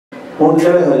ਹੁਣ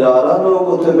ਜਿਹੜੇ हज़ारां लोग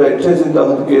उत्थे बैठे सी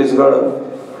तख्त केसगढ़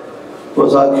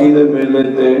विसाखी के मेले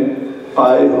ते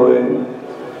आए हुए,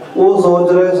 वो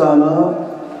सोच रहे सन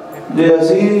जे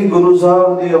असी गुरु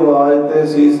साहब की आवाज़ ते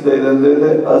सीस दे देंदे ते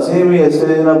असी भी इसे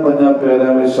इन्हां पंजां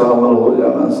प्यारिਆਂ में शामिल हो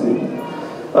जाना सी,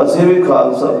 असी भी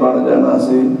खालसा बन जाना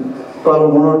सी। पर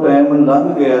हुण टाइम लंघ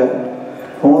गया,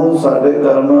 हुण साडे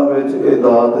कर्मां विच इह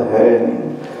दात है नहीं।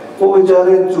 वो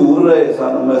बेचारे झूर रहे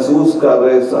सन, महसूस कर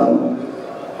रहे सन,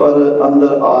 पर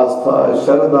अंदर आस्था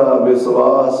श्रद्धा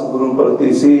विश्वास गुरु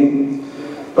प्रति सी।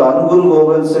 धन गुरु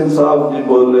गोबिंद सिंह साहब जी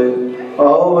बोले,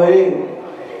 आओ भाई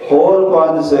होर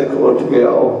 5 सिख उठ के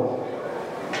आओ,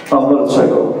 अमृत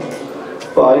छको।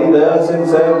 भाई दया सिंह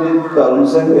साहब जी, धर्म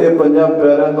सिंह, ये 5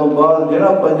 प्यारिਆਂ तो बाद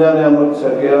जिन्हां 5 ने अमृत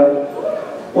छकिया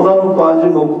उन्होंने 5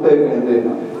 मुक्ते कहते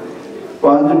हैं।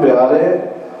 5 प्यारे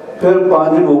फिर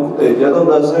 5 मुक्ते। जदों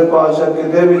 10वें पातशाह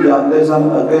किते भी जाते सन,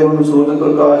 अगे हुण सूरज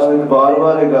प्रकाश में बार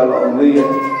बार ये गल आउंदी है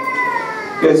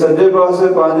कि सज्जे पासे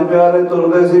 5 प्यारे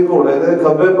तुरदे सी घोड़े दे,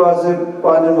 खब्बे पासे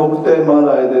 5 मुक्ते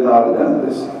महाराज दे नाल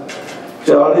जांदे सी।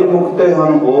 40 मुक्ते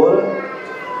हन होर,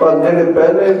 पर जिहड़े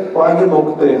पहले 5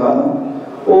 मुक्ते हन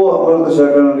वो अमृत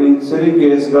छकण लई श्री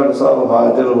केसगढ़ साहब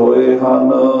हाजिर होए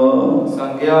हन।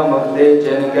 संज्ञा मुक्ते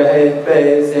जिन कहे भै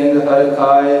सिंह हर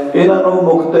खाए। इन्हां नूं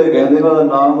मुक्ते कहंदे, इन्हां दा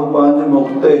नाम 5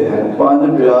 मुक्ते है। 5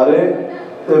 प्यारे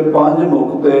ते 5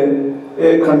 मुक्ते।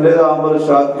 ये खंडे दा अमृत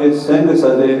छक के सिंह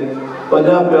सजे।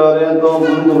 5 प्यारिਆਂ तो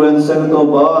गुरु गोबिंद सिंह तो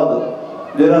बाद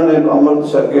जिन्हां ने अमृत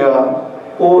छकिया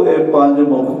वो ये 5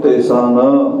 मुक्ते सन।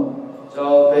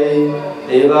 चौपे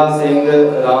देवा सिंह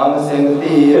राम सिंह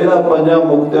धीर। इन्हां 5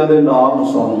 मुक्तियां दे नाम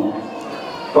सुन।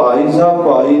 भाई साहब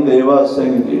भाई देवा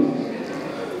सिंह जी,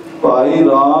 भाई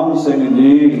राम सिंह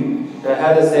जी,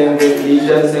 टहर सिंह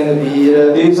ईशर सिंह धीर।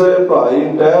 तीसरे भाई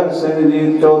टहर सिंह जी,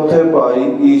 चौथे भाई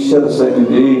ईशर सिंह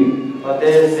जी।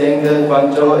 फतेह सिंह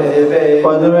पंचो एवे।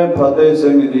 5वें फतेह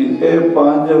सिंह जी। ये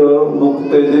 5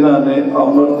 मुक्ते जिन्हां ने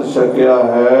अमृत छकिया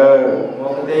है।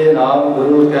 मुक्ते नाम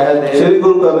गुरु कह दे। श्री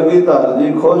गुरु कलगीधर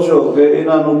जी खुश होके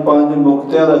इन्हां नूं 5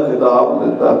 मुक्तियां दा खिताब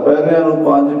दिता। पहलियां नूं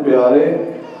 5 प्यारे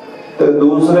ते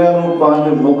दूसरियां नूं 5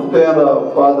 मुक्तियां दा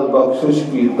पद बख्शिश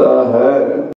कीता है।